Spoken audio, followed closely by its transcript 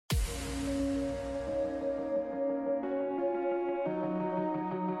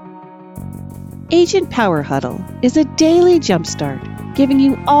Agent Power Huddle is a daily jumpstart, giving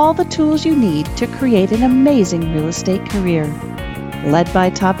you all the tools you need to create an amazing real estate career. Led by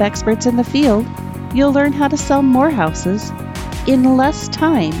top experts in the field, you'll learn how to sell more houses in less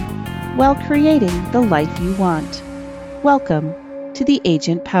time while creating the life you want. Welcome to the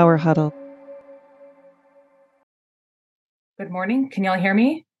Agent Power Huddle. Good morning. Can y'all hear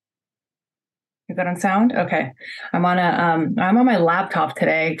me? You good on sound? Okay. I'm on my laptop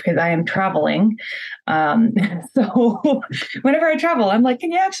today because I am traveling. So whenever I travel, I'm like,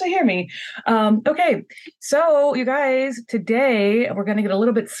 can you actually hear me? Okay. So you guys, today we're going to get a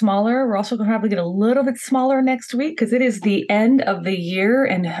little bit smaller. We're also going to probably get a little bit smaller next week because it is the end of the year.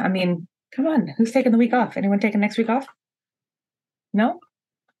 And I mean, come on, who's taking the week off? Anyone taking next week off? No?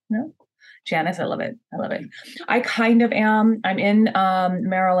 Janice, I love it. I kind of am. I'm in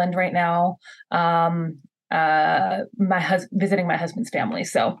Maryland right now, visiting my husband's family.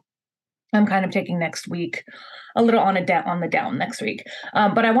 So I'm kind of taking next week a little on the down next week.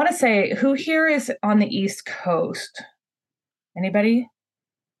 But I want to say, who here is on the East Coast? Anybody?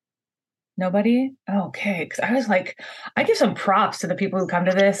 Nobody? Okay. Because I was like, I give some props to the people who come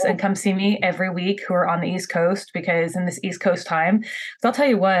to this and come see me every week who are on the East Coast, because in this East Coast time, so I'll tell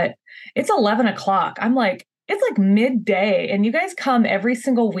you what, it's 11 o'clock. I'm like, it's like midday, and you guys come every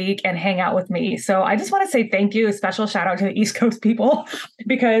single week and hang out with me. So I just want to say thank you. A special shout out to the East Coast people,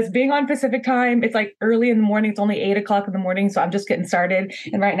 because being on Pacific time, it's like early in the morning. It's only 8 o'clock in the morning. So I'm just getting started.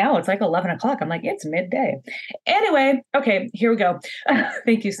 And right now it's like 11 o'clock. I'm like, it's midday. Anyway, okay, here we go.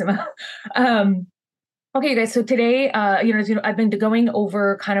 Thank you, Sima. Okay, you guys. So today, I've been going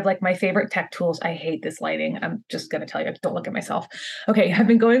over kind of like my favorite tech tools. I hate this lighting. I'm just going to tell you, don't look at myself. Okay, I've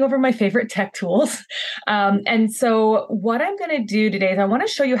been going over my favorite tech tools. And so what I'm going to do today is I want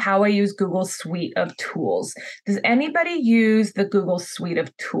to show you how I use Google Suite of Tools. Does anybody use the Google Suite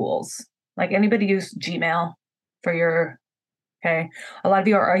of Tools? Like, anybody use Gmail for your, okay. A lot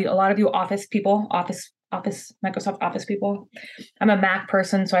of you Office people, Microsoft Office people. I'm a Mac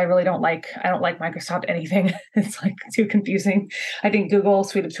person, so I don't like Microsoft anything. It's like too confusing. I think Google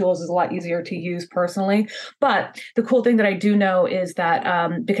Suite of Tools is a lot easier to use personally. But the cool thing that I do know is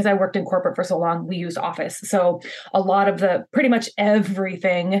that because I worked in corporate for so long, we used Office. So a lot of pretty much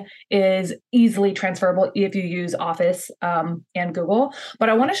everything is easily transferable if you use Office and Google. But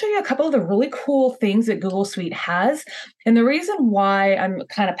I want to show you a couple of the really cool things that Google Suite has. And the reason why I'm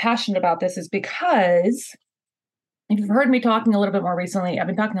kind of passionate about this is because if you've heard me talking a little bit more recently, I've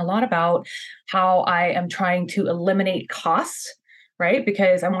been talking a lot about how I am trying to eliminate costs, right?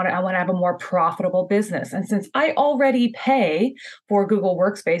 Because I want to have a more profitable business. And since I already pay for Google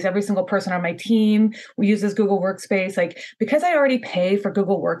Workspace, every single person on my team uses Google Workspace. Like, because I already pay for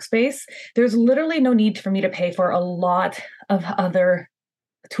Google Workspace, there's literally no need for me to pay for a lot of other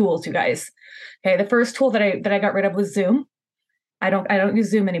tools, you guys. Okay, the first tool that I got rid of was Zoom. I don't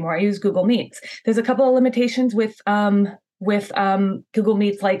use Zoom anymore. I use Google Meets. There's a couple of limitations with Google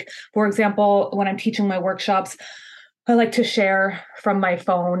Meets. Like, for example, when I'm teaching my workshops, I like to share from my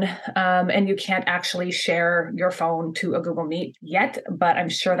phone, and you can't actually share your phone to a Google Meet yet, but I'm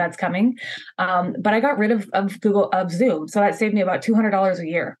sure that's coming. But I got rid of Zoom, so that saved me about $200 a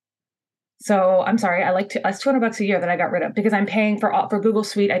year. So I'm sorry, that's $200 a year that I got rid of, because I'm paying for Google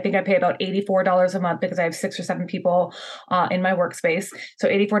Suite. I think I pay about $84 a month because I have 6 or 7 people in my workspace. So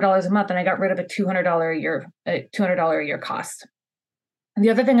 $84 a month, and I got rid of a $200 a year cost. And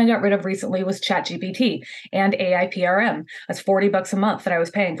the other thing I got rid of recently was ChatGPT and AI PRM. That's $40 a month that I was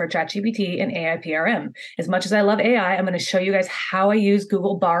paying for ChatGPT and AI PRM. As much as I love AI, I'm going to show you guys how I use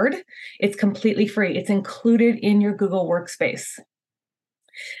Google Bard. It's completely free. It's included in your Google Workspace.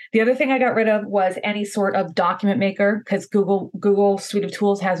 The other thing I got rid of was any sort of document maker, because Google Suite of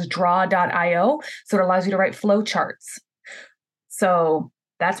Tools has draw.io, so it allows you to write flow charts. So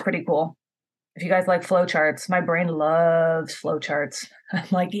that's pretty cool. If you guys like flow charts, my brain loves flow charts. I'm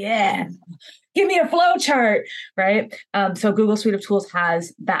like, yeah, give me a flow chart, right? So Google Suite of Tools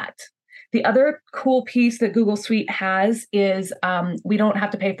has that. The other cool piece that Google Suite has is we don't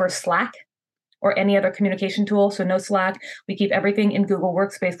have to pay for Slack or any other communication tool. So no Slack. We keep everything in Google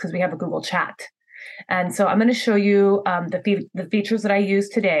Workspace because we have a Google Chat. And so I'm going to show you the features that I use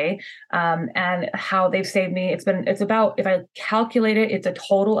today and how they've saved me. It's about, if I calculate it, it's a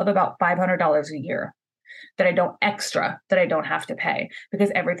total of about $500 a year that I don't have to pay, because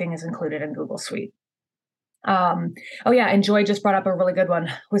everything is included in Google Suite. And Joy just brought up a really good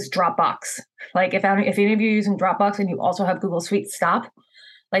one, was Dropbox. Like, if any of you are using Dropbox and you also have Google Suite, stop.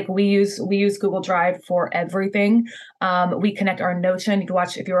 Like we use Google Drive for everything. We connect our Notion. You can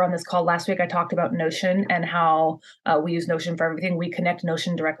watch, if you were on this call last week, I talked about Notion and how we use Notion for everything. We connect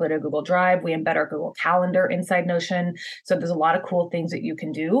Notion directly to Google Drive. We embed our Google Calendar inside Notion. So there's a lot of cool things that you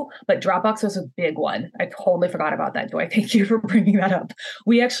can do. But Dropbox was a big one. I totally forgot about that, Joy. Thank you for bringing that up.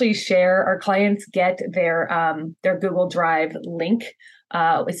 We actually share, our clients get their Google Drive link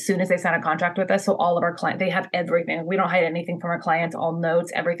as soon as they sign a contract with us. So all of our clients, they have everything. We don't hide anything from our clients, all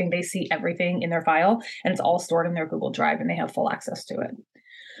notes, everything. They see everything in their file, and it's all stored in their Google Drive, and they have full access to it.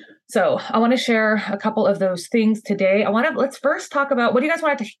 So I want to share a couple of those things today. Let's first talk about, what do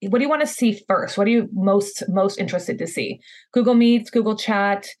you want to see first? What are you most interested to see? Google Meets, Google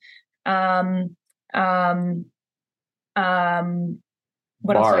Chat, what else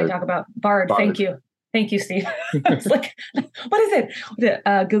did I talk about? Bard. Thank you. Thank you, Steve. I was like, what is it?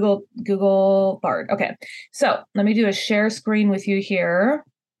 Google Bard. Okay. So let me do a share screen with you here.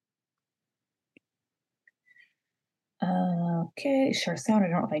 Okay, share sound. I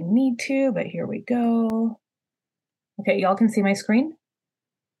don't know if I need to, but here we go. Okay, y'all can see my screen?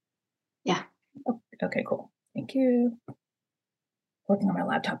 Yeah. Okay, cool. Thank you. Working on my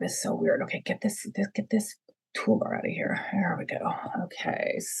laptop is so weird. Okay, get this toolbar out of here. There we go.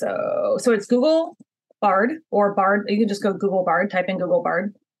 Okay, so it's Google Bard or Bard. You can just go Google Bard, type in Google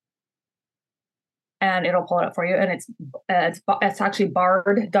Bard, and it'll pull it up for you. And it's actually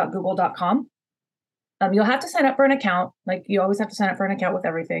bard.google.com. You'll have to sign up for an account. Like you always have to sign up for an account with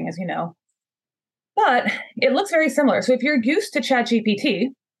everything, as you know. But it looks very similar. So if you're used to ChatGPT,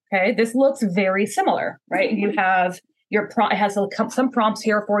 okay, this looks very similar, right? You have your prompt. It has some prompts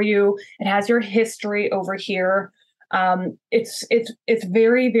here for you. It has your history over here. It's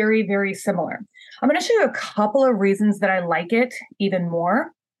very, very, very similar. I'm going to show you a couple of reasons that I like it even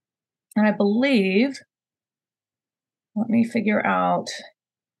more. And I believe, let me figure out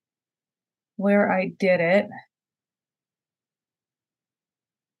where I did it.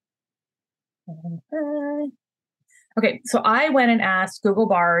 Okay, so I went and asked Google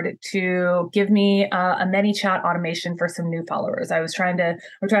Bard to give me a ManyChat automation for some new followers. We're trying to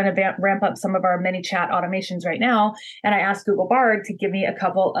ramp up some of our ManyChat automations right now, and I asked Google Bard to give me a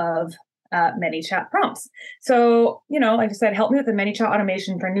couple of ManyChat prompts. So, like I said, help me with the ManyChat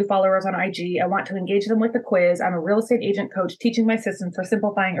automation for new followers on IG. I want to engage them with the quiz. I'm a real estate agent coach teaching my system for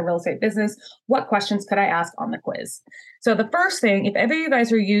simplifying a real estate business. What questions could I ask on the quiz? So the first thing, if ever you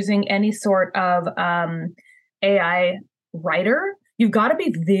guys are using any sort of AI writer, you've got to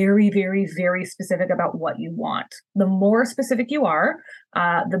be very, very, very specific about what you want. The more specific you are,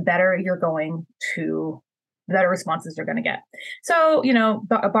 the better responses you're going to get. So,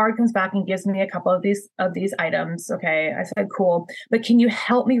 a Bard comes back and gives me a couple of these items. Okay, I said, cool, but can you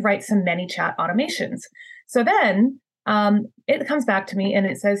help me write some ManyChat automations? So then it comes back to me and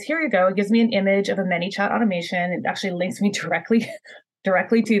it says, here you go. It gives me an image of a ManyChat automation. It actually links me directly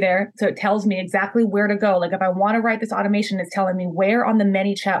to there. So it tells me exactly where to go. Like if I want to write this automation, it's telling me where on the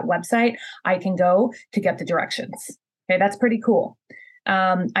ManyChat website I can go to get the directions. Okay, that's pretty cool.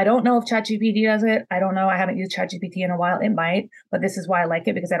 I don't know if ChatGPT does it. I don't know. I haven't used ChatGPT in a while. It might, but this is why I like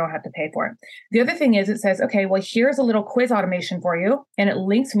it, because I don't have to pay for it. The other thing is it says, okay, well, here's a little quiz automation for you. And it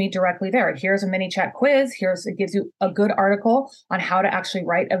links me directly there. Here's a ManyChat quiz. It gives you a good article on how to actually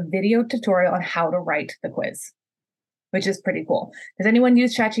write a video tutorial on how to write the quiz, which is pretty cool. Does anyone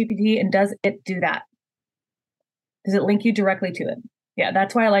use ChatGPT, and does it do that? Does it link you directly to it? Yeah,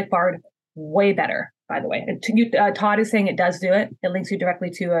 that's why I like Bard way better, by the way. Todd is saying it does do it. It links you directly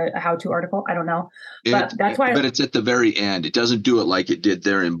to a how-to article. I don't know. But that's why. But it's at the very end. It doesn't do it like it did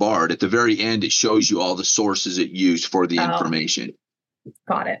there in Bard. At the very end, it shows you all the sources it used for the information.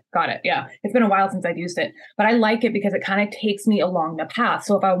 Got it. Yeah. It's been a while since I've used it. But I like it because it kind of takes me along the path.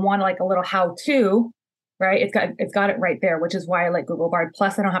 So if I want like a little how-to, right, it's got it right there, which is why I like Google Bard.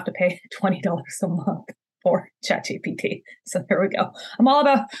 Plus, I don't have to pay $20 a month for ChatGPT. So there we go. I'm all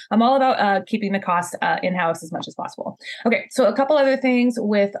about keeping the cost in-house as much as possible. Okay, so a couple other things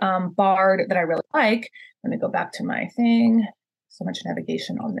with Bard that I really like. Let me go back to my thing. So much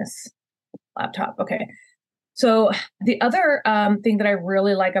navigation on this laptop. Okay. So the other thing that I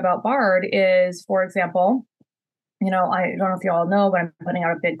really like about Bard is, for example, I don't know if you all know, but I'm putting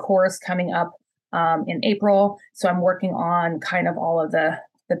out a big course coming up in April. So I'm working on kind of all of the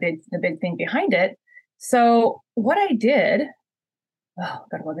big thing behind it. So what I did, got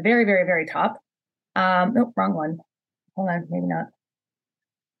to go to the very, very, very top. Nope, wrong one. Hold on, maybe not.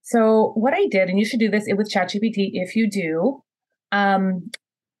 So what I did, and you should do this with ChatGPT if you do,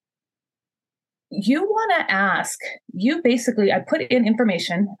 you want to ask, I put in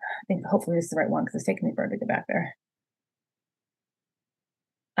information. I think hopefully this is the right one because it's taking me forever to get back there.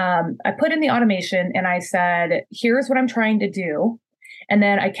 I put in the automation and I said, here's what I'm trying to do. And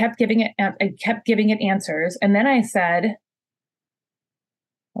then I kept giving it answers. And then I said,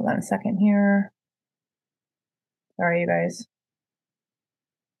 hold on a second here. Sorry, you guys.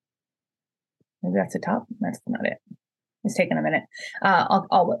 Maybe that's the top. That's not it. It's taking a minute.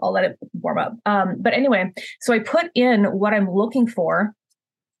 I'll let it warm up. But anyway, so I put in what I'm looking for,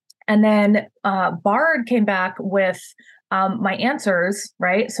 and then Bard came back with my answers,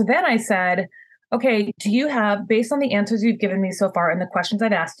 right? So then I said, okay, do you have, based on the answers you've given me so far and the questions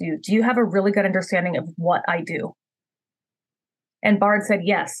I've asked you, do you have a really good understanding of what I do? And Bard said,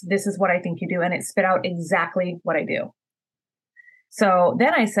 yes, this is what I think you do. And it spit out exactly what I do. So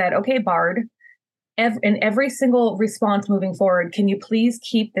then I said, okay, Bard, in every single response moving forward, can you please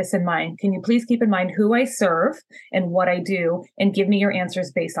keep this in mind? Can you please keep in mind who I serve and what I do, and give me your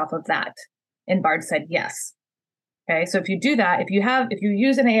answers based off of that? And Bard said, yes. Okay, so if you do that, if you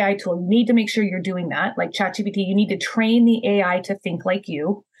use an AI tool, you need to make sure you're doing that. Like ChatGPT, you need to train the AI to think like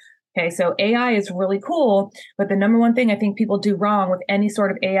you. Okay, so AI is really cool, but the number one thing I think people do wrong with any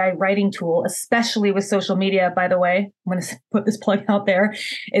sort of AI writing tool, especially with social media, by the way, I'm going to put this plug out there,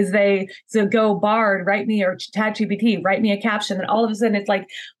 is go Bard, write me, or ChatGPT, write me a caption, and all of a sudden it's like,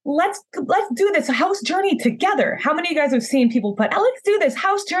 let's do this house journey together. How many of you guys have seen people put, oh, let's do this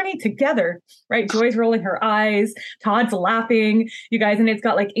house journey together, right? Joy's rolling her eyes, Todd's laughing, you guys, and it's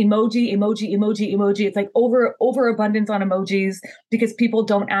got like emoji. It's like overabundance on emojis, because people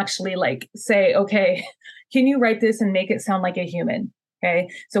don't actually like say, okay, can you write this and make it sound like a human? Okay.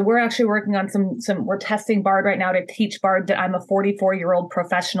 So we're actually working on we're testing Bard right now to teach Bard that I'm a 44-year-old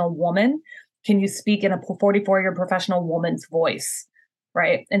professional woman. Can you speak in a 44-year professional woman's voice?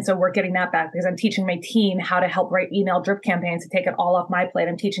 Right. And so we're getting that back, because I'm teaching my team how to help write email drip campaigns to take it all off my plate.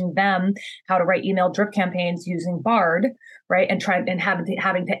 I'm teaching them how to write email drip campaigns using Bard, right? And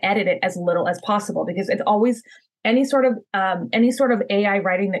having to edit it as little as possible, because it's always any sort of AI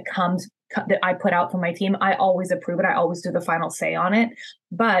writing that I put out for my team, I always approve it. I always do the final say on it.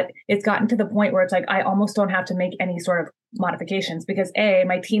 But it's gotten to the point where it's like, I almost don't have to make any sort of modifications, because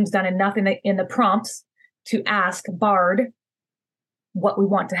my team's done enough in the prompts to ask Bard what we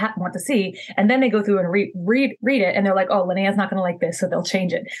want to see, and then they go through and read it, and they're like, oh, Lynea is not going to like this, so they'll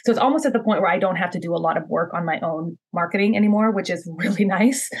change it. So it's almost at the point where I don't have to do a lot of work on my own marketing anymore, which is really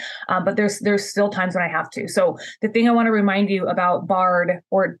nice. But there's still times when I have to. So the thing I want to remind you about Bard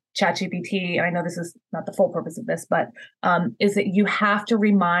or ChatGPT, and I know this is not the full purpose of this, but is that you have to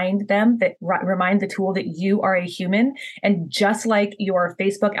remind the tool that you are a human. And just like your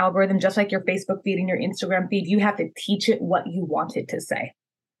Facebook algorithm, just like your Facebook feed and your Instagram feed, you have to teach it what you want it to say.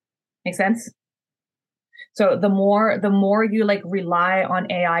 Make sense? So the more you like rely on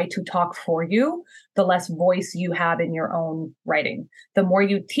AI to talk for you, the less voice you have in your own writing. The more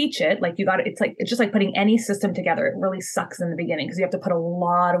you teach it, it's just like putting any system together. It really sucks in the beginning, because you have to put a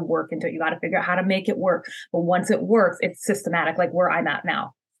lot of work into it. You got to figure out how to make it work. But once it works, it's systematic, like where I'm at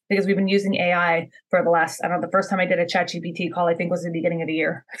now. Because we've been using AI for the first time I did a ChatGPT call, I think was the beginning of the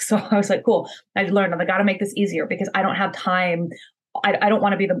year. So I was like, cool, I learned I got to make this easier, because I don't have time. I don't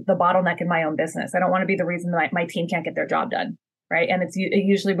want to be the bottleneck in my own business. I don't want to be the reason that my team can't get their job done. Right. And it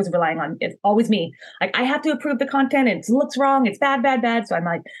usually was relying on, it's always me. Like, I have to approve the content. It looks wrong. It's bad. So I'm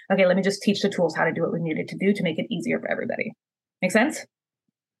like, okay, let me just teach the tools how to do what we needed to do to make it easier for everybody. Make sense?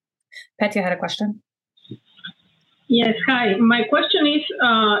 Petya had a question. Yes. Hi. My question is,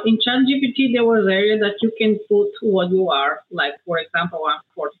 in ChatGPT, there was an area that you can put what you are. Like, for example, I'm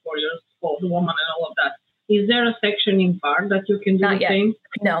 44 years old woman and all of that. Is there a section in Bard that you can do Not the yet. same?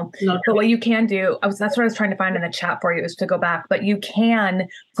 No. But what you can do, that's what I was trying to find in the chat for you, is to go back. But you can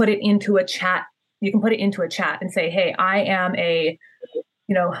put it into a chat. You can put it into a chat and say, hey, I am a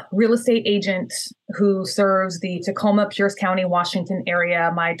real estate agent who serves the Tacoma, Pierce County, Washington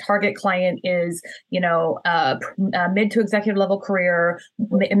area. My target client is, a mid to executive level career,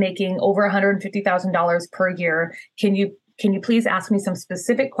 making over $150,000 per year. Can you please ask me some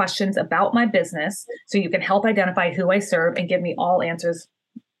specific questions about my business so you can help identify who I serve and give me all answers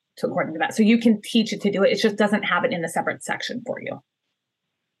according to that? So you can teach it to do it. It just doesn't have it in a separate section for you.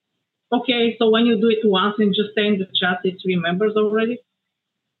 Okay, so when you do it once and just say in the chat, it remembers already?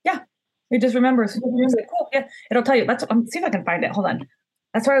 Yeah, it just remembers. It's like, cool. Yeah, it'll tell you. Let's see if I can find it. Hold on.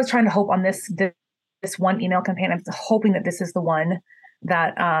 That's what I was trying to hope on this one email campaign. I'm hoping that this is the one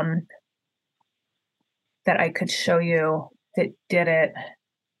that that I could show you that did it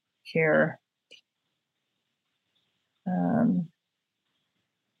here.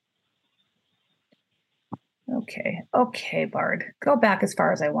 Okay, Bard, go back as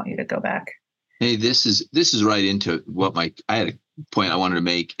far as I want you to go back. Hey, this is right into what I had point I wanted to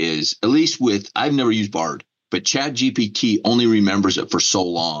make is, at least I've never used Bard, but ChatGPT only remembers it for so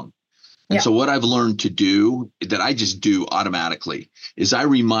long. And so what I've learned to do, that I just do automatically, is I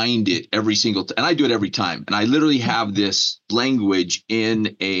remind it every single time, and I do it every time. And I literally have this language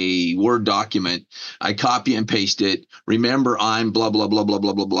in a Word document. I copy and paste it. Remember, I'm blah, blah, blah, blah,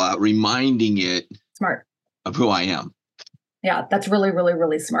 blah, blah, blah, reminding it Smart. of who I am. Yeah, that's really, really,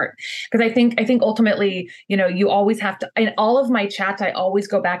 really smart. Because I think ultimately, you always have to, in all of my chats, I always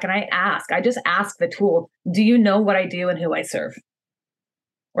go back and I just ask the tool, do you know what I do and who I serve?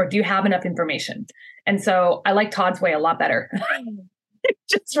 Or do you have enough information? And so I like Todd's way a lot better.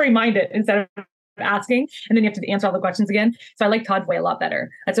 Just remind it instead of asking, and then you have to answer all the questions again. So I like Todd's way a lot better.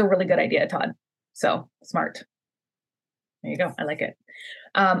 That's a really good idea, Todd. So smart. There you go. I like it.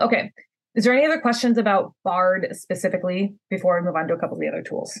 Okay. Is there any other questions about Bard specifically before we move on to a couple of the other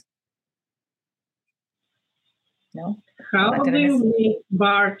tools? No? How do you make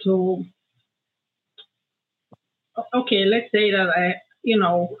Bard to... Okay, let's say that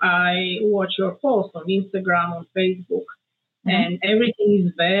I watch your posts on Instagram, on Facebook, and everything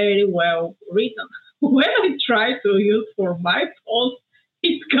is very well written. When I try to use for my posts,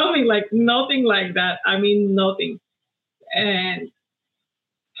 it's coming like nothing like that. I mean, nothing. And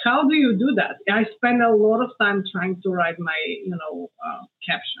how do you do that? I spend a lot of time trying to write my,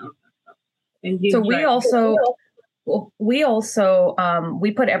 captions and stuff. So we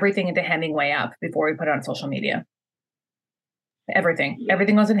we put everything into Hemingway app before we put it on social media. Everything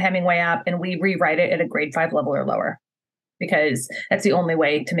goes in Hemingway app, and we rewrite it at a grade 5 level or lower, because that's the only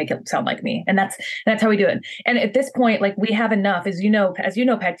way to make it sound like me. And that's how we do it. And at this point, like, we have enough, as you know,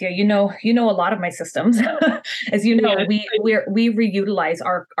 Petya, you know a lot of my systems. As you know, we reutilize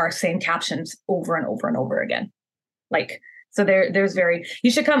our same captions over and over and over again. Like, so there's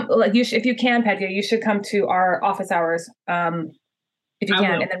you should come, like, if you can, Petya, you should come to our office hours. If you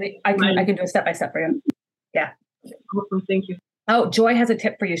can, and then I can do a step-by-step for you. Yeah. Awesome. Thank you. Oh, Joy has a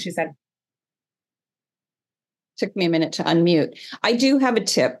tip for you, she said. Took me a minute to unmute. I do have a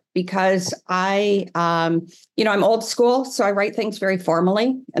tip, because I'm old school, so I write things very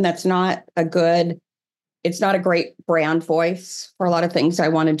formally, and that's not it's not a great brand voice for a lot of things I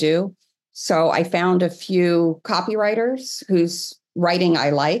want to do. So I found a few copywriters whose writing I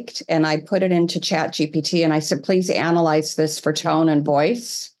liked, and I put it into ChatGPT, and I said, please analyze this for tone and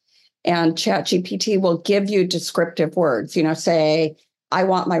voice. And ChatGPT will give you descriptive words, say, I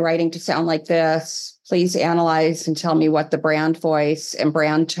want my writing to sound like this. Please analyze and tell me what the brand voice and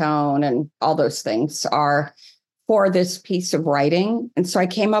brand tone and all those things are for this piece of writing. And so I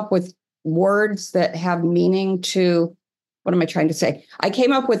came up with words that have meaning to, what am I trying to say? I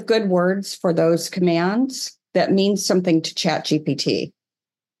came up with good words for those commands that mean something to ChatGPT.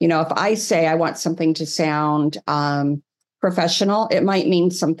 If I say I want something to sound professional, it might mean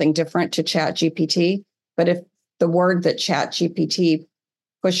something different to ChatGPT. But if the word that ChatGPT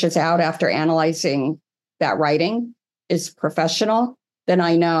pushes out after analyzing that writing is professional, then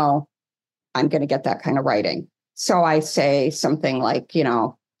I know I'm going to get that kind of writing. So I say something like,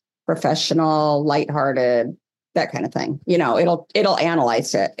 professional, lighthearted, that kind of thing. It'll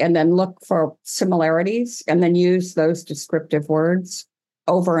analyze it and then look for similarities, and then use those descriptive words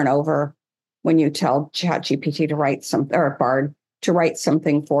over and over. When you tell ChatGPT to write something, or Bard to write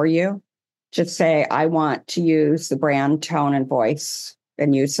something for you, just say, I want to use the brand, tone, and voice,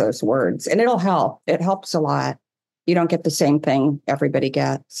 and use those words. And it'll help. It helps a lot. You don't get the same thing everybody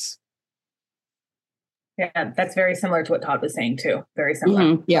gets. Yeah, that's very similar to what Todd was saying too. Very similar.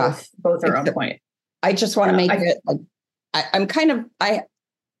 Mm-hmm. Yeah. Both are on point. I just want to make it,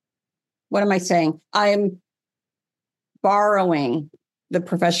 what am I saying? I'm borrowing the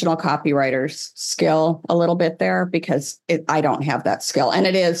professional copywriter's skill a little bit there, because I don't have that skill. And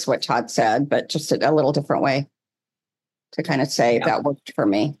it is what Todd said, but just a little different way to kind of say that worked for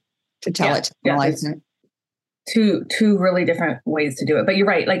me, to tell it to analyze it. Two really different ways to do it. But you're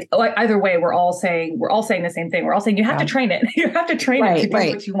right. Like, either way, we're all saying the same thing. We're all saying you have to train it. You have to train it to do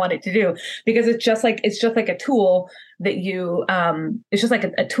what you want it to do, because it's just like a tool that you it's just like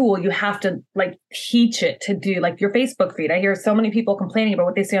a tool. You have to like teach it to do, like your Facebook feed. I hear so many people complaining about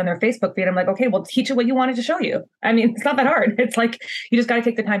what they see on their Facebook feed. I'm like, okay, well, teach it what you want it to show you. I mean, it's not that hard. It's like, you just got to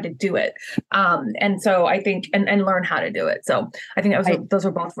take the time to do it. And so I think, and learn how to do it. So I think those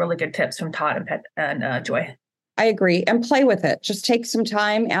are both really good tips from Todd and Joy. I agree. And play with it. Just take some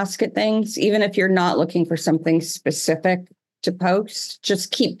time, ask it things, even if you're not looking for something specific to post,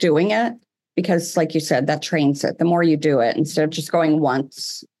 just keep doing it, because like you said, that trains it. The more you do it, instead of just going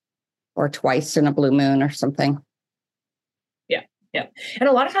once or twice in a blue moon or something. Yeah. And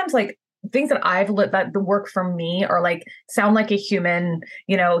a lot of times, like, things that I've lit that work for me are like sound like a human,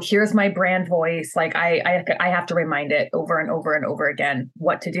 here's my brand voice. Like I have to remind it over and over and over again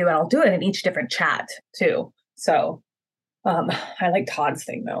what to do. And I'll do it in each different chat too. So I like Todd's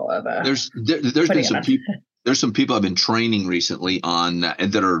thing though of there's been some people. There's some people I've been training recently on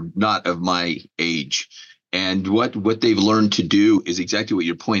that are not of my age. And what they've learned to do is exactly what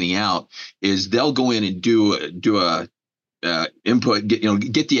you're pointing out, is they'll go in and do a input,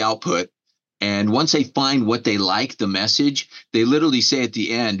 get the output. And once they find what they like, the message, they literally say at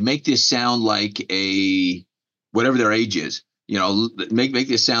the end, make this sound like whatever their age is, make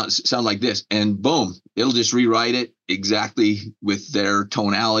this sound like this, and boom, it'll just rewrite it exactly with their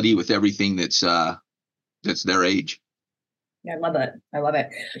tonality, with everything that's their age. Yeah, I love it. I love it.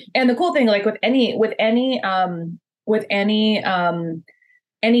 And the cool thing, like with any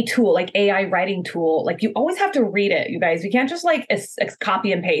tool, like AI writing tool, like you always have to read it, you guys. You can't just like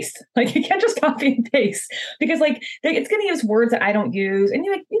copy and paste. Like you can't just copy and paste, because like it's going to use words that I don't use. And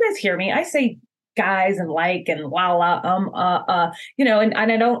you guys hear me. I say guys and like and la la and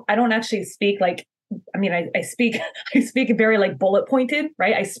I don't actually speak like. I mean, I speak very like bullet pointed,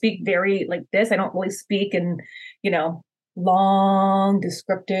 right? I speak very like this. I don't really speak in, long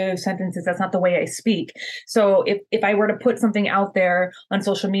descriptive sentences. That's not the way I speak. So if I were to put something out there on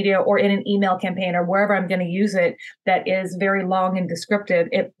social media or in an email campaign or wherever I'm going to use it, that is very long and descriptive,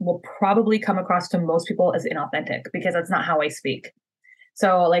 it will probably come across to most people as inauthentic, because that's not how I speak.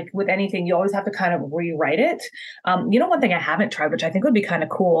 So like with anything, you always have to kind of rewrite it. One thing I haven't tried, which I think would be kind of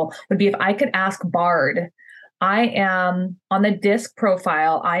cool, would be if I could ask Bard, I am on the disc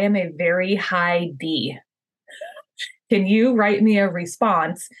profile, I am a very high D. Can you write me a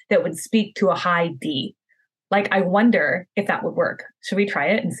response that would speak to a high D? Like, I wonder if that would work. Should we try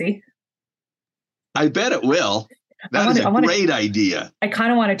it and see? I bet it will. That is a great idea. I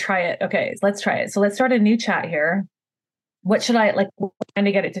kind of want to try it. Okay, let's try it. So let's start a new chat here. What should I like trying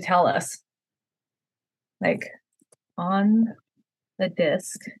to get it to tell us? Like on the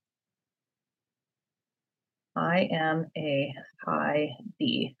disk, I am a high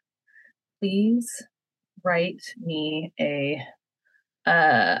D. Please write me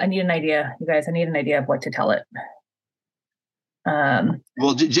I need an idea, you guys. I need an idea of what to tell it.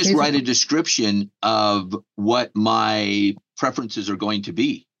 Well, just write a description of what my preferences are going to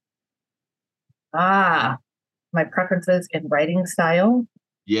be. My preferences in writing style.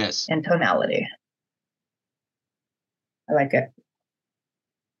 Yes. And tonality. I like it.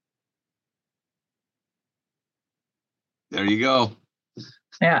 There you go.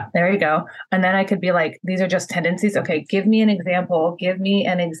 Yeah, there you go. And then I could be like, these are just tendencies. Okay, give me an example. Give me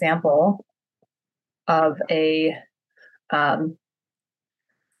an example of a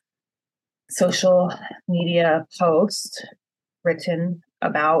social media post written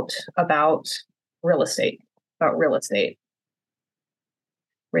about real estate. About real estate,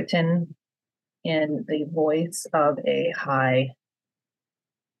 written in the voice of a high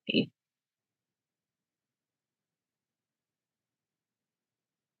D.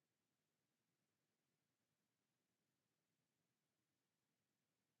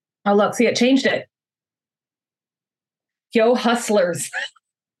 Oh, look, see, it changed it. Yo, hustlers.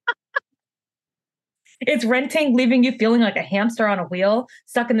 It's renting, leaving you feeling like a hamster on a wheel,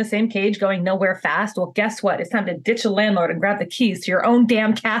 stuck in the same cage, going nowhere fast. Well, guess what? It's time to ditch the landlord and grab the keys to your own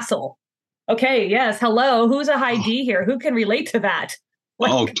damn castle. Okay, yes, hello. Who's a high D here? Who can relate to that?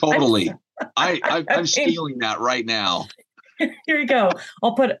 Like, totally. I'm stealing that right now. Here you go.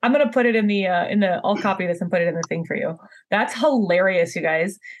 I'm going to put it in the I'll copy this and put it in the thing for you. That's hilarious, you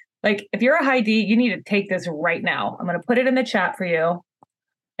guys. Like, if you're a high D, you need to take this right now. I'm going to put it in the chat for you.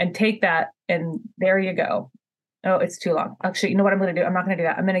 And take that, and there you go. Oh, it's too long. Actually, you know what I'm going to do? I'm not going to do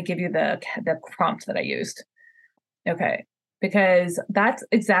that. I'm going to give you the prompt that I used. Okay, because that's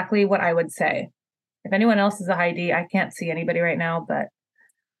exactly what I would say. If anyone else is a high D, I can't see anybody right now, but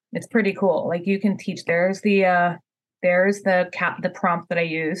it's pretty cool. Like, you can teach. There's the prompt that I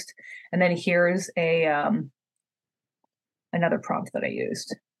used, and then here's another prompt that I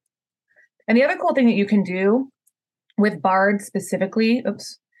used. And the other cool thing that you can do with Bard specifically,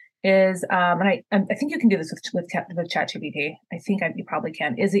 is and I think you can do this with ChatGPT. I think you probably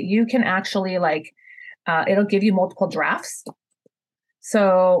can. Is that you can actually like it'll give you multiple drafts.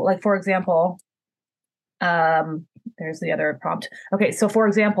 So, like, for example, there's the other prompt. Okay, so for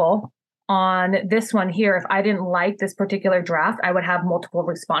example, on this one here, if I didn't like this particular draft, I would have multiple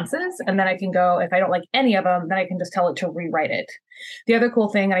responses, and then I can go, if I don't like any of them, then I can just tell it to rewrite it. The other cool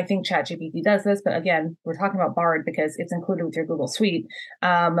thing, and I think ChatGPT does this, but again, we're talking about Bard because it's included with your Google Suite.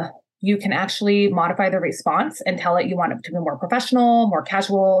 you can actually modify the response and tell it you want it to be more professional, more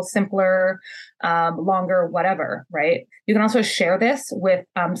casual, simpler, longer, whatever, right? You can also share this with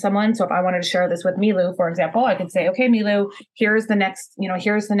someone. So if I wanted to share this with Milu, for example, I could say, okay, Milu, here's the next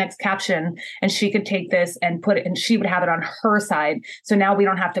caption. And she could take this and put it, and she would have it on her side. So now we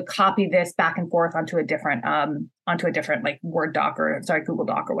don't have to copy this back and forth onto a different like Word doc Google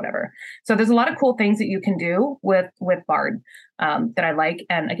Doc or whatever. So there's a lot of cool things that you can do with Bard that I like.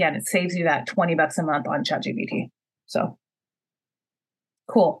 And again, it saves you that $20 a month on ChatGPT. So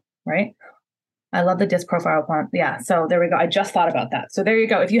cool, right? I love the disk profile font. Yeah. So there we go. I just thought about that. So there you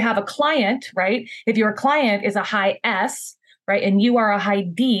go. If you have a client, right? If your client is a high S, right, and you are a high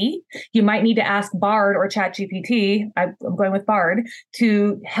D, you might need to ask Bard or ChatGPT, I'm going with Bard,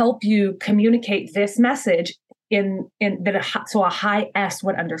 to help you communicate this message so a high S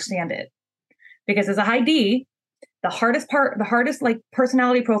would understand it. Because as a high D, the hardest like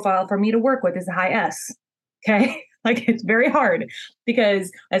personality profile for me to work with is a high S. Okay. Like it's very hard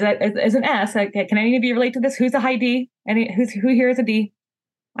because as an S, okay, can any of you relate to this? Who's a high D? Who here is a D?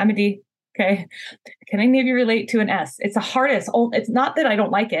 I'm a D. Okay. Can any of you relate to an S? It's the hardest. It's not that I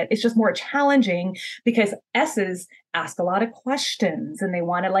don't like it. It's just more challenging because S's ask a lot of questions and they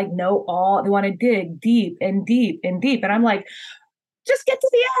want to they want to dig deep and deep and deep. And I'm like, just get to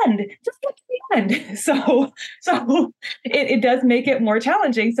the end. Just get to the end. So it does make it more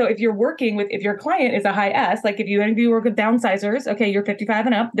challenging. So if your client is a high S, like if you work with downsizers, okay, you're 55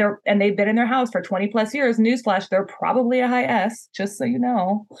 and up, and they've been in their house for 20 plus years, newsflash, they're probably a high S, just so you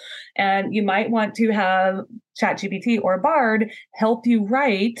know. And you might want to have ChatGPT or Bard help you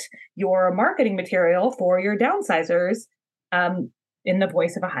write your marketing material for your downsizers in the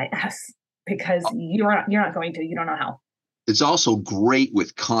voice of a high S, because you're not going to, you don't know how. It's also great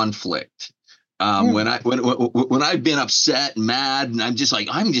with conflict. When I've been upset and mad, and I'm just going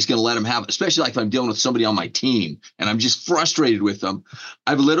to let them have it, especially like if I'm dealing with somebody on my team and I'm just frustrated with them.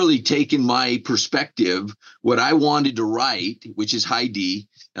 I've literally taken my perspective, what I wanted to write, which is high D,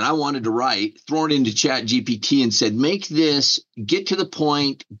 and I wanted to write, thrown it into Chat GPT and said, make this, get to the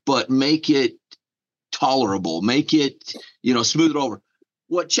point, but make it tolerable, make it, smooth it over.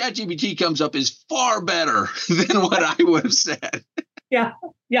 What ChatGPT comes up is far better than what I would have said. Yeah.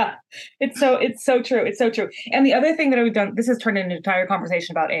 It's so true. It's so true. And the other thing that we've done, this has turned into an entire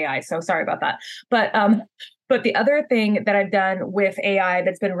conversation about AI. So sorry about that. But the other thing that I've done with AI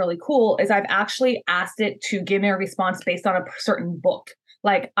that's been really cool is I've actually asked it to give me a response based on a certain book.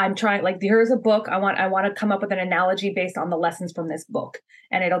 Like I'm trying, here's a book. I want to come up with an analogy based on the lessons from this book.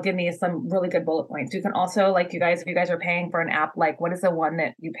 And it'll give me some really good bullet points. You can also, if you guys are paying for an app, what is the one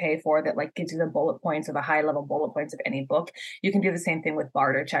that you pay for that gives you the bullet points or the high level bullet points of any book? You can do the same thing with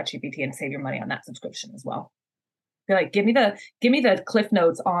Bard or ChatGPT and save your money on that subscription as well. Be give me the cliff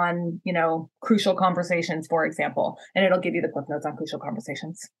notes on, crucial conversations, for example, and it'll give you the cliff notes on crucial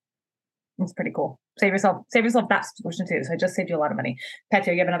conversations. It's pretty cool. Save yourself that subscription too. So I just saved you a lot of money.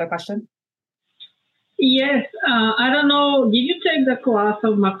 Petya, you have another question? Yes. I don't know. Did you take the class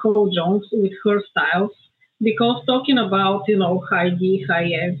of McCall Jones with her styles? Because talking about, high D,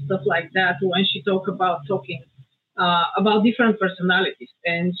 high S, stuff like that, when she talked about about different personalities.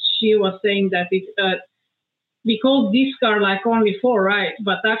 And she was saying that because these are only 4, right?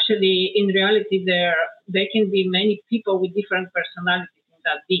 But actually, in reality, there can be many people with different personalities in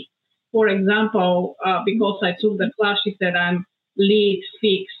that D. For example, because I took the class, she said I'm lead,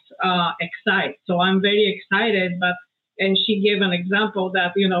 fixed, excite. So I'm very excited, and she gave an example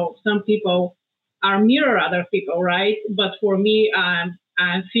that, some people are mirror other people, right? But for me, I'm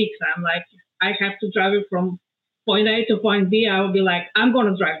fixed. I'm I have to drive it from point A to point B. I will be I'm going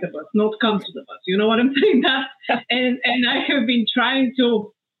to drive the bus, not come to the bus. You know what I'm saying? And I have been trying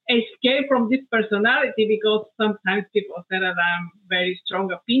to escape from this personality because sometimes people say that I'm very strong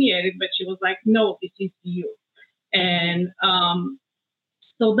opinionated, but she was no, this is you. And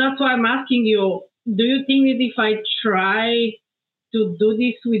so that's why I'm asking you, do you think that if I try to do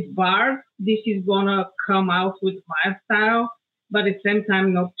this with Bard, this is going to come out with my style, but at the same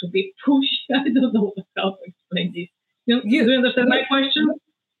time not to be pushed? I don't know how to explain this. Do you understand my question?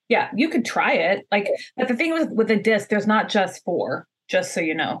 Yeah, you could try it. But the thing with the disc, there's not just 4. Just so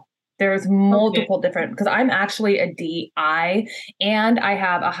you know, there's multiple different, because I'm actually a DI and I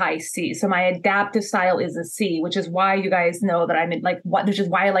have a high C. So my adaptive style is a C, which is why you guys know that I'm in which is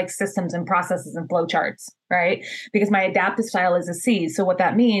why I like systems and processes and flowcharts, right? Because my adaptive style is a C. So what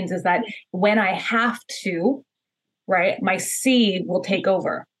that means is that when I have to, right, my C will take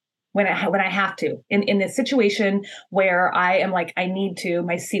over. when I have to, in this situation where I am like, I need to,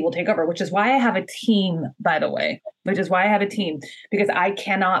 my C will take over, which is why I have a team, by the way, because I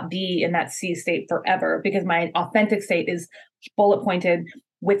cannot be in that C state forever, because my authentic state is bullet pointed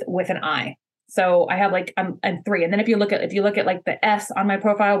with an I. So I have like, I'm 3. And then if you look at like the S on my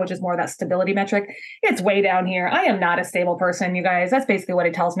profile, which is more of that stability metric, it's way down here. I am not a stable person, you guys. That's basically what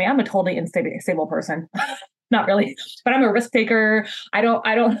it tells me. I'm a totally unstable person. Not really, but I'm a risk taker. I don't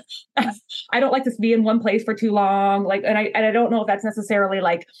like to be in one place for too long. Like, and I don't know if that's necessarily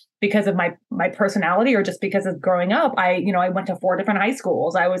like because of my personality or just because of growing up. I went to 4 different high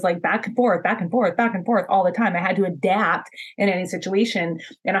schools. I was like back and forth all the time. I had to adapt in any situation.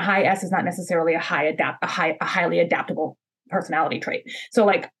 And a high S is not necessarily a highly adaptable personality trait. So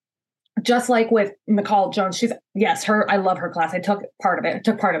like, just like with McCall Jones, I love her class. I took part of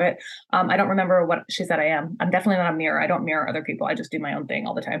it. I don't remember what she said I am. I'm definitely not a mirror. I don't mirror other people. I just do my own thing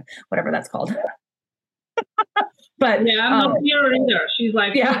all the time, whatever that's called. But yeah, I'm not a mirror either. She's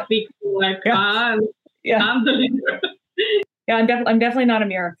like, I'm the leader. Yeah, I'm definitely not a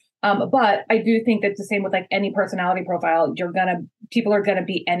mirror. But I do think that's the same with like any personality profile. People are gonna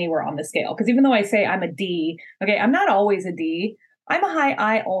be anywhere on the scale. Because even though I say I'm a D, okay, I'm not always a D. I'm a high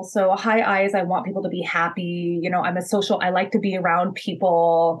I also. A high I is I want people to be happy. I'm a social, I like to be around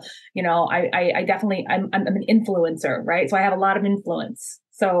people. I definitely, I'm an influencer, right? So I have a lot of influence.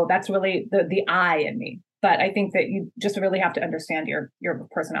 So that's really the I in me. But I think that you just really have to understand your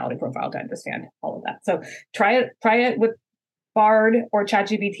personality profile to understand all of that. So try it with Bard or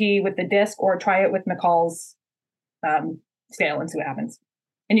ChatGPT with the disc, or try it with McCall's scale and see what happens.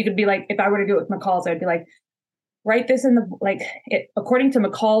 And you could be like, if I were to do it with McCall's, I'd be like, write this in according to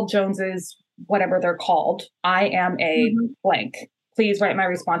McCall Jones's, whatever they're called, I am a blank. Please write my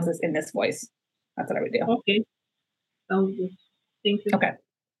responses in this voice. That's what I would do. Okay. Sounds good. Thank you. Okay.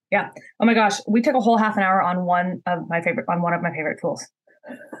 Yeah. Oh my gosh. We took a whole half an hour on one of my favorite tools.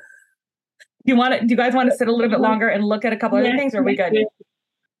 Do you guys want to sit a little bit longer and look at a couple other things, or are we good?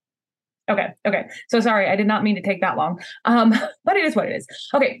 Okay. So sorry, I did not mean to take that long. But it is what it is.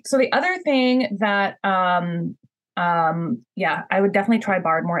 Okay. So the other thing that, I would definitely try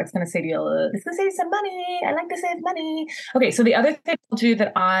Bard more. It's going to save you some money. I like to save money. Okay. So the other thing I told you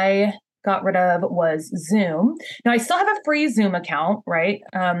that I got rid of was Zoom. Now I still have a free Zoom account, right?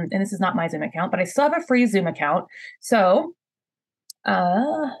 And this is not my Zoom account, but I still have a free Zoom account. So,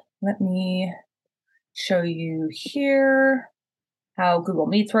 let me show you here how Google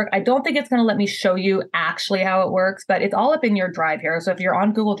Meets work. I don't think it's going to let me show you actually how it works, but it's all up in your drive here. So if you're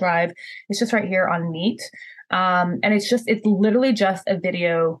on Google Drive, it's just right here on Meet. And it's literally just a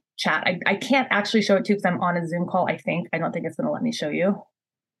video chat. I can't actually show it to you because I'm on a Zoom call. I don't think it's going to let me show you.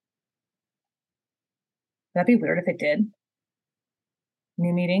 Would that be weird if it did?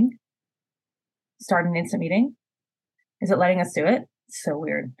 New meeting. Start an instant meeting. Is it letting us do it? It's so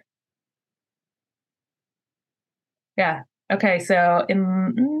weird. Yeah. Okay. So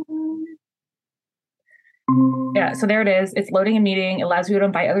so there it is. It's loading a meeting. It allows you to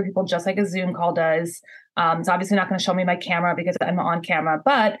invite other people just like a Zoom call does. It's obviously not going to show me my camera because I'm on camera,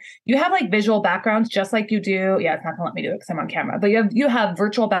 but you have like visual backgrounds just like you do. Yeah, it's not going to let me do it because I'm on camera, but you have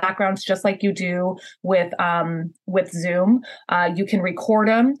virtual backgrounds just like you do with Zoom. You can record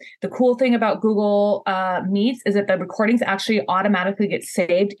them. The cool thing about Google Meets is that the recordings actually automatically get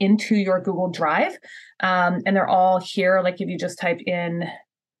saved into your Google Drive. And they're all here. Like if you just type in,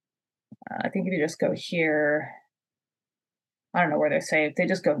 I think if you just go here, I don't know where they're saved. They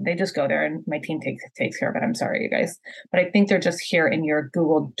just go there and my team takes care of it. I'm sorry, you guys. But I think they're just here in your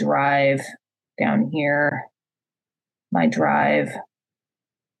Google Drive down here, my drive.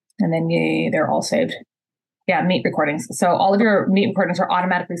 And then they're all saved. Yeah, Meet recordings. So all of your Meet recordings are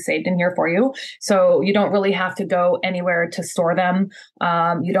automatically saved in here for you. So you don't really have to go anywhere to store them.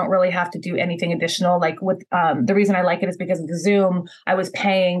 You don't really have to do anything additional. Like with the reason I like it is because of the Zoom, I was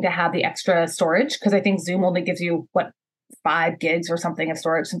paying to have the extra storage because I think Zoom only gives you 5 gigs or something of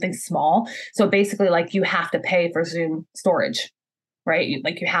storage, something small. So basically like you have to pay for Zoom storage. Right? You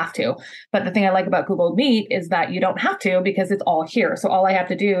have to. But the thing I like about Google Meet is that you don't have to because it's all here. So all I have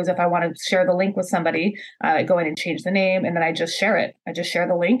to do is if I want to share the link with somebody, go in and change the name and then I just share it. I just share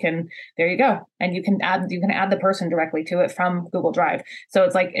the link and there you go. And you can add the person directly to it from Google Drive. So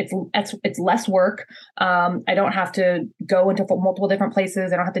it's like it's less work. I don't have to go into multiple different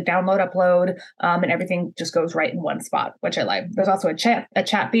places. I don't have to download, upload, and everything just goes right in one spot, which I like. There's also a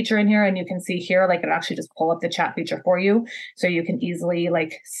chat feature in here, and you can see here like it actually just pull up the chat feature for you, so you can easily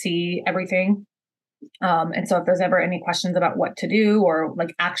like see everything. And so if there's ever any questions about what to do or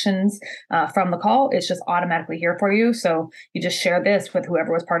like actions from the call, it's just automatically here for you. So you just share this with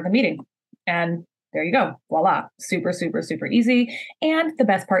whoever was part of the meeting. And there you go. Voila. Super, super, super easy. And the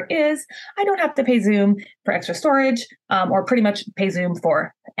best part is I don't have to pay Zoom for extra storage or pretty much pay Zoom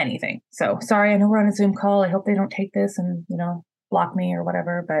for anything. So sorry, I know we're on a Zoom call. I hope they don't take this and, block me or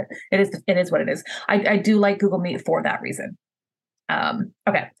whatever, but it is what it is. I do like Google Meet for that reason.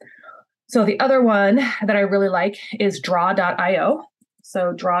 Okay. So the other one that I really like is draw.io.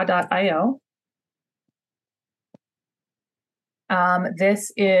 So draw.io.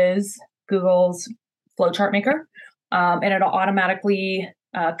 This is Google's flowchart maker, and it'll automatically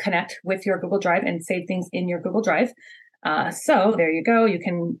connect with your Google Drive and save things in your Google Drive. So there you go. You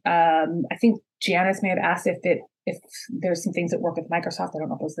can, I think Janice may have asked if there's some things that work with Microsoft. I don't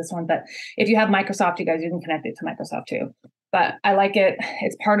know if it was this one, but if you have Microsoft, you can connect it to Microsoft too. But I like it.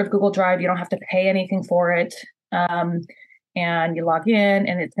 It's part of Google Drive. You don't have to pay anything for it. And you log in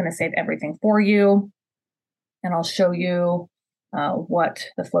and it's going to save everything for you. And I'll show you what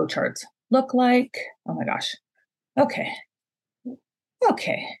the flowcharts look like. Oh my gosh. Okay.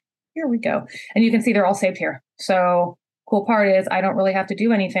 Here we go. And you can see they're all saved here. So cool part is I don't really have to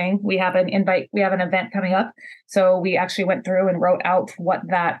do anything. We have an event coming up. So we actually went through and wrote out what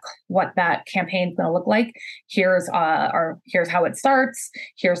that campaign is going to look like. Here's how it starts.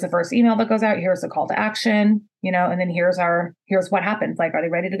 Here's the first email that goes out. Here's the call to action, and then here's what happens. Like, are they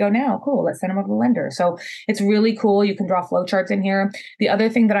ready to go now? Cool. Let's send them over to the lender. So it's really cool. You can draw flowcharts in here. The other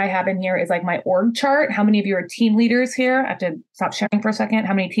thing that I have in here is like my org chart. How many of you are team leaders here? I have to stop sharing for a second.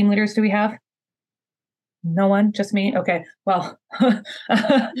 How many team leaders do we have? No one, just me. Okay. Well,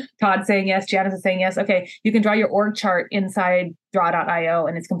 Todd's saying yes. Janice is saying yes. Okay. You can draw your org chart inside draw.io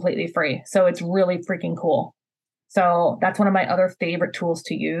and it's completely free. So it's really freaking cool. So that's one of my other favorite tools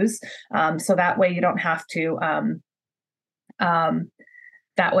to use. So that way you don't have to,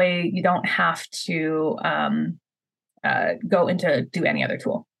 go into do any other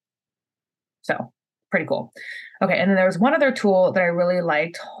tool. So pretty cool. Okay. And then there was one other tool that I really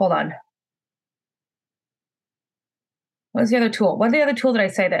liked. Hold on. What was the other tool? What was the other tool that I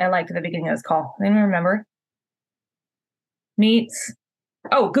say that I liked at the beginning of this call? Anyone remember? Meets.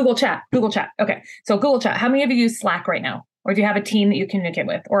 Oh, Google Chat. Google Chat. Okay. So Google Chat. How many of you use Slack right now? Or do you have a team that you communicate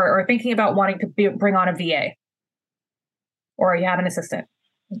with? Or thinking about wanting to bring on a VA? Or you have an assistant?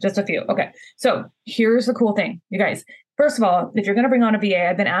 Just a few. Okay. So here's the cool thing, you guys. First of all, if you're going to bring on a VA,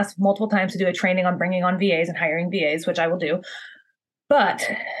 I've been asked multiple times to do a training on bringing on VAs and hiring VAs, which I will do. But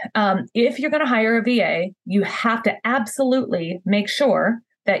if you're going to hire a VA, you have to absolutely make sure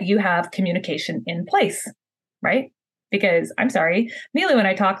that you have communication in place, right? Because I'm sorry, Milu and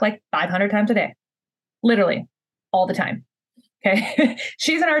I talk like 500 times a day, literally all the time. Okay.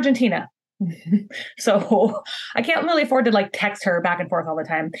 She's in Argentina. So I can't really afford to like text her back and forth all the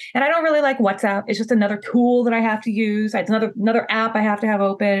time. And I don't really like WhatsApp. It's just another tool that I have to use. It's another app I have to have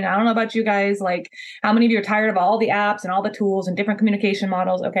open. I don't know about you guys, like how many of you are tired of all the apps and all the tools and different communication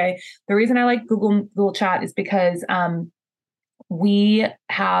models? Okay. The reason I like Google Chat is because we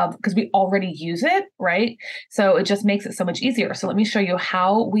already use it, right? So it just makes it so much easier. So let me show you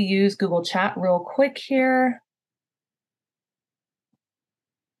how we use Google Chat real quick here.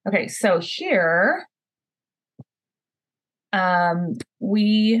 Okay, so here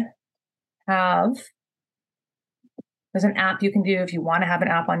we have, there's an app you can do if you want to have an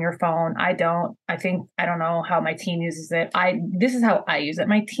app on your phone. I don't know how my team uses it. This is how I use it.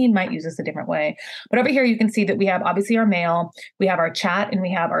 My team might use this a different way. But over here, you can see that we have obviously our mail, we have our chat, and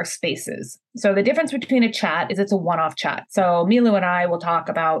we have our spaces. So the difference between a chat is it's a one-off chat. So Milu and I will talk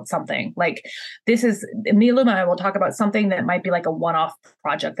about something like Milu and I will talk about something that might be like a one-off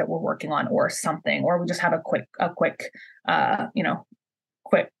project that we're working on or something, or we just have a quick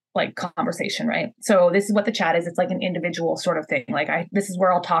like conversation, right? So this is what the chat is. It's like an individual sort of thing. Like this is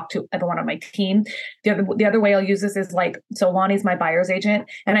where I'll talk to everyone on my team. The other way I'll use this is like, so Lonnie's my buyer's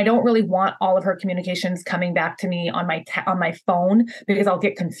agent, and I don't really want all of her communications coming back to me on my phone because I'll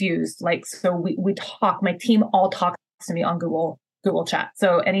get confused. Like, so we talk, my team all talks to me on Google Chat.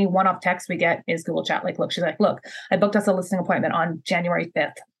 So any one-off text we get is Google Chat. Like, she's like, look, I booked us a listing appointment on January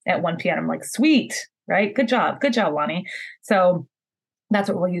 5th at 1 p.m. I'm like, sweet, right? Good job, Lonnie. So that's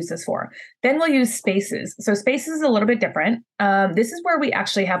what we'll use this for. Then we'll use Spaces. So Spaces is a little bit different. This is where we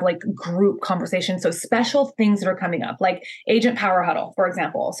actually have like group conversations. So special things that are coming up, like Agent Power Huddle, for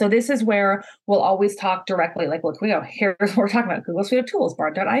example. So this is where we'll always talk directly, like, look, here's what we're talking about: Google Suite of Tools,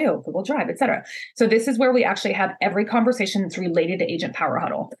 Bard.io, Google Drive, etc. So this is where we actually have every conversation that's related to Agent Power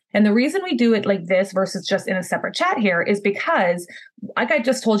Huddle. And the reason we do it like this versus just in a separate chat here is because, like I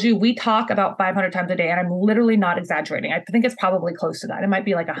just told you, we talk about 500 times a day, and I'm literally not exaggerating. I think it's probably close to that. It might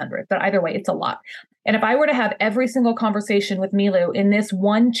be like 100, but either way, it's a lot. And if I were to have every single conversation with Milu in this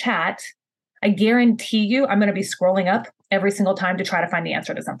one chat, I guarantee you I'm going to be scrolling up every single time to try to find the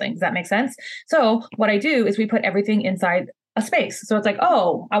answer to something. Does that make sense? So what I do is we put everything inside a space. So it's like,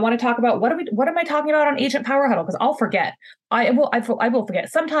 oh, I want to talk about what am I talking about on Agent Power Huddle? Because I'll forget. I will forget.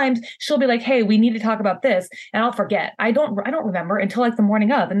 Sometimes she'll be like, hey, we need to talk about this, and I'll forget. I don't remember until like the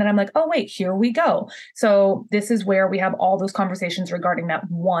morning of, and then I'm like, oh wait, here we go. So this is where we have all those conversations regarding that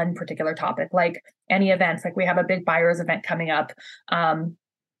one particular topic, like any events. Like we have a big buyers event coming up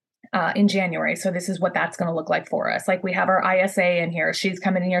in January. So this is what that's going to look like for us. Like we have our ISA in here. She's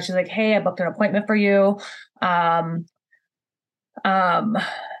coming in here. She's like, hey, I booked an appointment for you.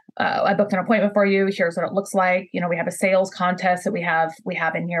 I booked an appointment for you. Here's what it looks like. You know, we have a sales contest that we have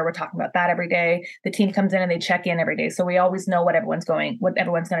in here. We're talking about that every day. The team comes in and they check in every day. So we always know what everyone's going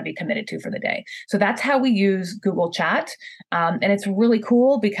to be committed to for the day. So that's how we use Google Chat. And it's really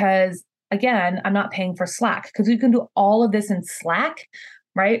cool because, again, I'm not paying for Slack because you can do all of this in Slack.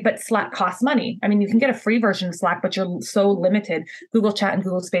 Right? But Slack costs money. I mean, you can get a free version of Slack, but you're so limited. Google Chat and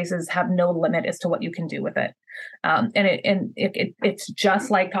Google Spaces have no limit as to what you can do with it. It's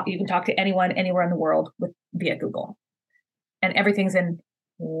just like you can talk to anyone, anywhere in the world via Google. And everything's in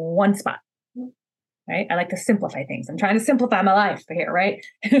one spot. Right? I like to simplify things. I'm trying to simplify my life here, right?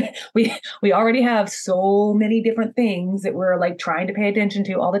 we already have so many different things that we're like trying to pay attention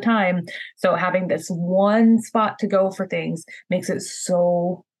to all the time. So having this one spot to go for things makes it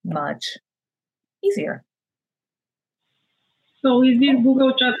so much easier. So is this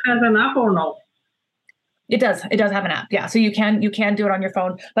Google Chat has an app or no? It does. It does have an app. Yeah. So you can do it on your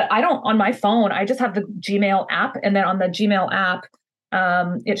phone, but I don't on my phone. I just have the Gmail app. And then on the Gmail app,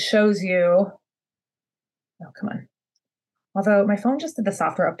 it shows you. Oh, come on. Although my phone just did the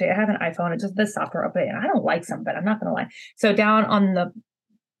software update. I have an iPhone. It just did the software update. And I don't like some of it. I'm not going to lie. So down on the,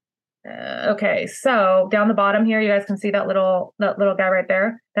 okay. So down the bottom here, you guys can see that little guy right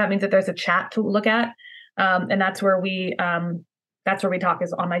there. That means that there's a chat to look at. And that's where we talk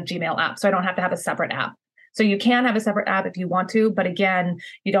is on my Gmail app. So I don't have to have a separate app. So you can have a separate app if you want to, but again,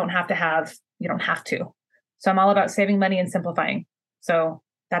 you don't have to. So I'm all about saving money and simplifying. So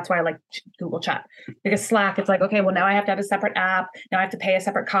that's why I like Google Chat, because Slack, it's like, okay, well, now I have to have a separate app. Now I have to pay a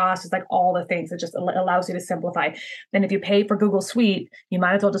separate cost. It's like all the things. It just allows you to simplify. Then if you pay for Google Suite, you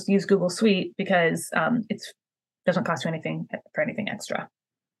might as well just use Google Suite because it doesn't cost you anything for anything extra.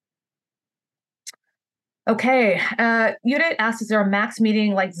 Okay. Judith asked, is there a max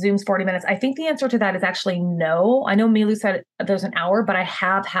meeting like Zoom's 40 minutes? I think the answer to that is actually no. I know Milu said there's an hour, but I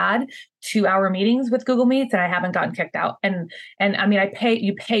have had 2-hour meetings with Google Meets and I haven't gotten kicked out. And I mean,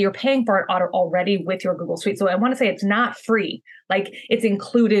 you're paying for it already with your Google Suite. So I want to say it's not free, like it's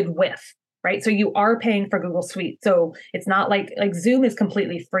included with, right? So you are paying for Google Suite. So it's not like Zoom is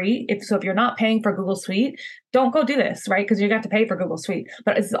completely free. If you're not paying for Google Suite, don't go do this, right? Because you got to pay for Google Suite,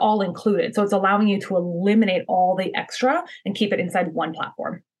 but it's all included. So it's allowing you to eliminate all the extra and keep it inside one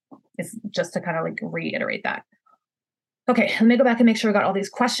platform. It's just to kind of like reiterate that. Okay, let me go back and make sure we got all these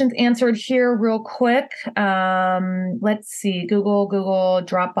questions answered here real quick. Let's see, Google,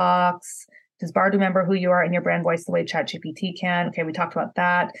 Dropbox. Does Bard remember who you are in your brand voice the way ChatGPT can? Okay, we talked about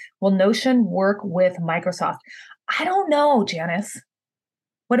that. Will Notion work with Microsoft? I don't know, Janice.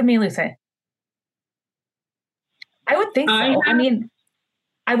 What did Milu say? I would think so. I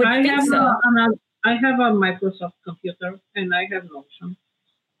would think so. I have a Microsoft computer and I have Notion.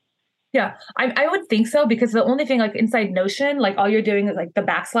 Yeah, I would think so, because the only thing like inside Notion, like all you're doing is like the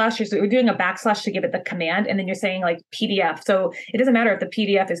backslash. You're doing a backslash to give it the command, and then you're saying like PDF. So it doesn't matter if the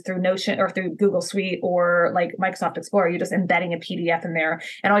PDF is through Notion or through Google Suite or like Microsoft Explorer. You're just embedding a PDF in there,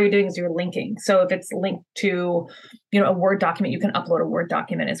 and all you're doing is you're linking. So if it's linked to, a Word document, you can upload a Word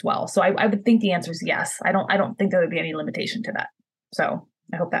document as well. So I would think the answer is yes. I don't think there would be any limitation to that. So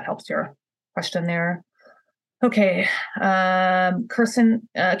I hope that helps your question there. Okay. Kirsten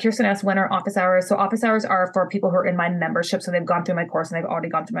asked, when are office hours? So office hours are for people who are in my membership. So they've gone through my course and they've already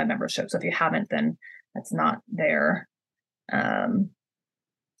gone through my membership. So if you haven't, then that's not there.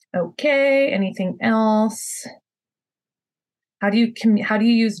 Okay. Anything else? How do you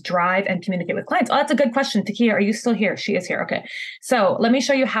use Drive and communicate with clients? Oh, that's a good question. Takia, are you still here? She is here. Okay. So let me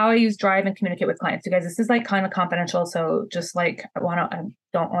show you how I use Drive and communicate with clients. You guys, this is like kind of confidential. So just like, I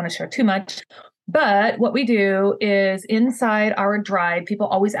don't want to share too much. But what we do is inside our Drive, people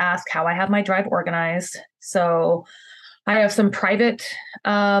always ask how I have my Drive organized. So I have some private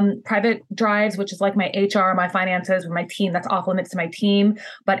drives, which is like my HR, my finances, my team. That's off limits to my team.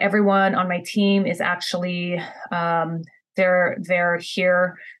 But everyone on my team is actually they're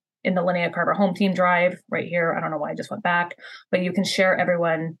here in the Lynea Carver home team drive right here. I don't know why I just went back, but you can share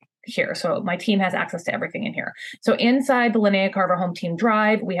everyone here. So my team has access to everything in here. So inside the Lynea Carver home team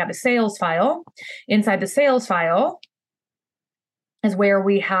drive, we have a sales file. Inside the sales file is where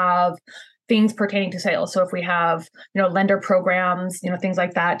we have things pertaining to sales. So if we have, lender programs, things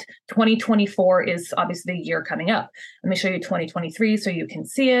like that, 2024 is obviously the year coming up. Let me show you 2023 so you can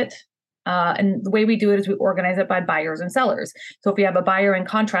see it. And the way we do it is we organize it by buyers and sellers. So if we have a buyer in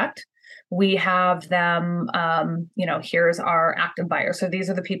contract, we have them, here's our active buyer. So these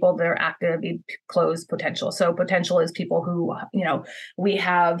are the people that are active, closed potential. So potential is people who,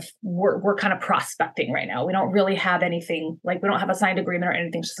 we're kind of prospecting right now. We don't really have anything, like we don't have a signed agreement or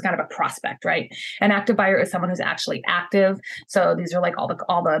anything, it's just kind of a prospect, right? An active buyer is someone who's actually active. So these are like all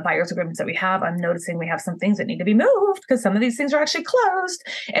the buyer's agreements that we have. I'm noticing we have some things that need to be moved because some of these things are actually closed.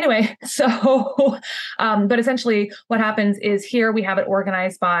 Anyway, so, but essentially what happens is here we have it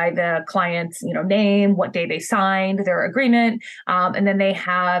organized by the client's, name, what day they signed their agreement, and then they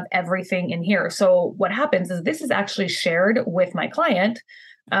have everything in here. So what happens is this is actually shared with my client.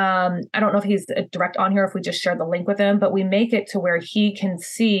 I don't know if he's direct on here, if we just share the link with him, but we make it to where he can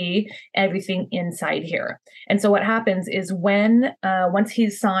see everything inside here. And so what happens is when, once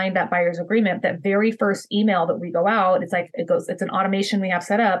he's signed that buyer's agreement, that very first email that we go out, it's an automation we have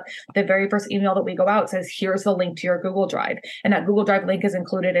set up. The very first email that we go out says, here's the link to your Google Drive. And that Google Drive link is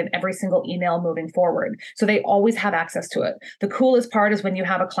included in every single email moving forward. So they always have access to it. The coolest part is when you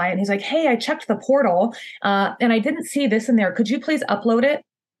have a client who's like, hey, I checked the portal and I didn't see this in there. Could you please upload it?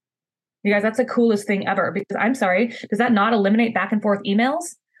 You guys, that's the coolest thing ever, because I'm sorry, does that not eliminate back and forth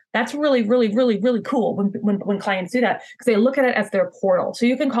emails? That's really, really, really, really cool when clients do that, because they look at it as their portal. So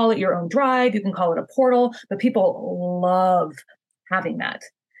you can call it your own drive, you can call it a portal, but people love having that.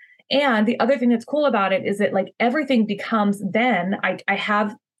 And the other thing that's cool about it is that like everything becomes then, I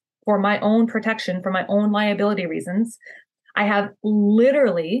have, for my own protection, for my own liability reasons, I have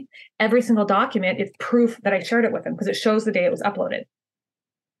literally every single document is proof that I shared it with them because it shows the day it was uploaded.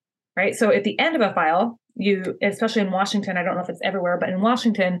 Right. So at the end of a file, especially in Washington, I don't know if it's everywhere, but in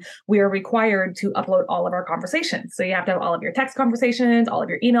Washington, we are required to upload all of our conversations. So you have to have all of your text conversations, all of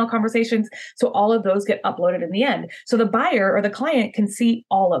your email conversations. So all of those get uploaded in the end. So the buyer or the client can see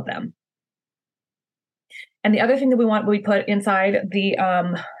all of them. And the other thing that we put inside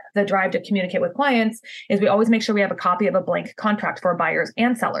the drive to communicate with clients is we always make sure we have a copy of a blank contract for buyers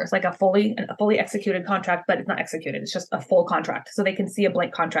and sellers, like a fully executed contract, but it's not executed. It's just a full contract. So they can see a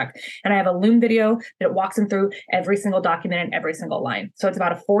blank contract. And I have a Loom video that walks them through every single document and every single line. So it's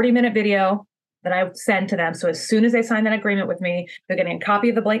about a 40-minute video that I send to them. So as soon as they sign that agreement with me, they're getting a copy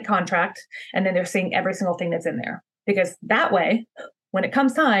of the blank contract, and then they're seeing every single thing that's in there. Because that way, when it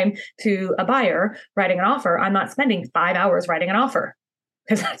comes time to a buyer writing an offer, I'm not spending 5 hours writing an offer.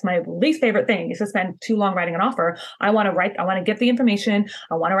 Because that's my least favorite thing, is to spend too long writing an offer. I want to get the information,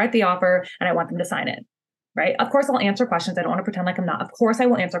 I want to write the offer, and I want them to sign it. Right? Of course, I'll answer questions. I don't want to pretend like I'm not. Of course, I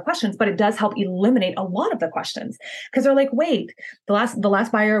will answer questions, but it does help eliminate a lot of the questions, because they're like, wait, the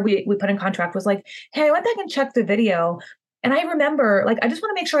last buyer we put in contract was like, hey, I went back and checked the video, and I remember, like, I just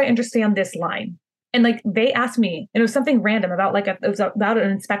want to make sure I understand this line. And like they asked me, and it was something random about it was about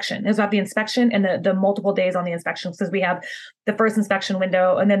an inspection. It was about the inspection and the multiple days on the inspection, because we have the first inspection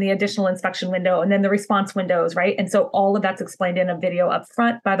window and then the additional inspection window and then the response windows, right? And so all of that's explained in a video up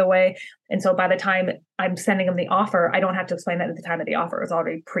front, by the way. And so by the time I'm sending them the offer, I don't have to explain that at the time of the offer. It's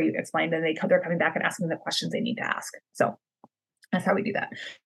already pre-explained, and they're coming back and asking the questions they need to ask. So that's how we do that.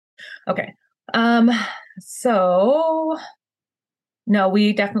 Okay. So no,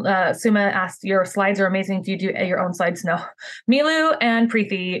 we definitely, Suma asked, your slides are amazing. Do you do your own slides? No. Milu and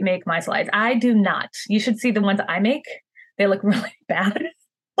Preeti make my slides. I do not. You should see the ones I make. They look really bad.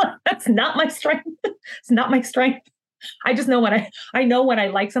 That's not my strength. It's not my strength. I just know I know when I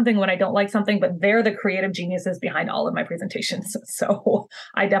like something, when I don't like something, but they're the creative geniuses behind all of my presentations. So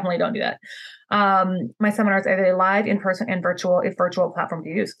I definitely don't do that. My seminars, are they live, in person, and virtual? If virtual platform do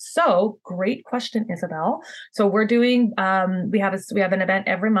you use? So great question, Isabel. So we're doing, we have an event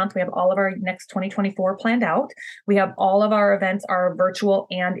every month. We have all of our next 2024 planned out. We have all of our events are virtual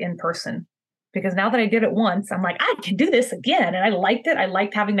and in person. Because now that I did it once, I'm like, I can do this again. And I liked it. I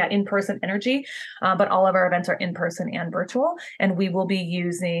liked having that in-person energy. But all of our events are in person and virtual. And we will be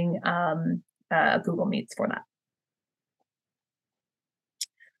using Google Meets for that.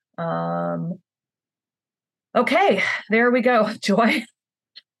 Okay, there we go. Joy.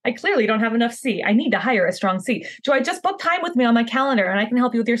 I clearly don't have enough C. I need to hire a strong C. Joy, just book time with me on my calendar and I can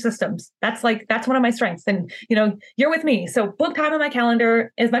help you with your systems. That's one of my strengths. And you're with me. So book time on my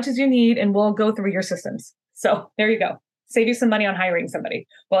calendar as much as you need, and we'll go through your systems. So there you go. Save you some money on hiring somebody.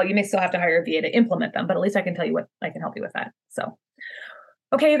 Well, you may still have to hire a VA to implement them, but at least I can tell you what I can help you with that. So,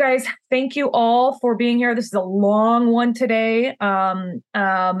 okay, you guys, thank you all for being here. This is a long one today.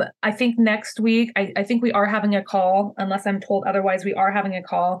 I think next week, I think we are having a call, unless I'm told otherwise, we are having a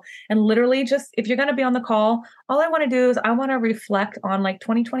call. And literally just, if you're going to be on the call, all I want to do is I want to reflect on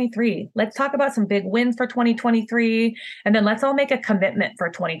 2023. Let's talk about some big wins for 2023. And then let's all make a commitment for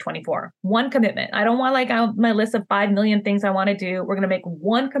 2024. One commitment. I don't want my list of 5 million things I want to do. We're going to make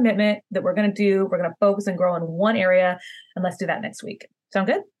one commitment that we're going to do. We're going to focus and grow in one area. And let's do that next week. Sound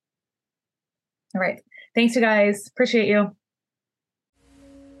good? All right. Thanks, you guys. Appreciate you.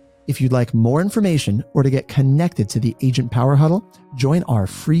 If you'd like more information or to get connected to the Agent Power Huddle, join our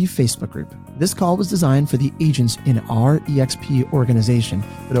free Facebook group. This call was designed for the agents in our EXP organization,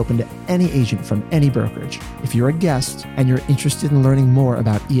 but open to any agent from any brokerage. If you're a guest and you're interested in learning more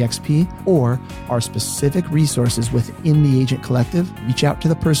about EXP or our specific resources within the Agent Collective, reach out to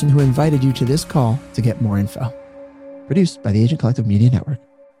the person who invited you to this call to get more info. Produced by the Agent Collective Media Network.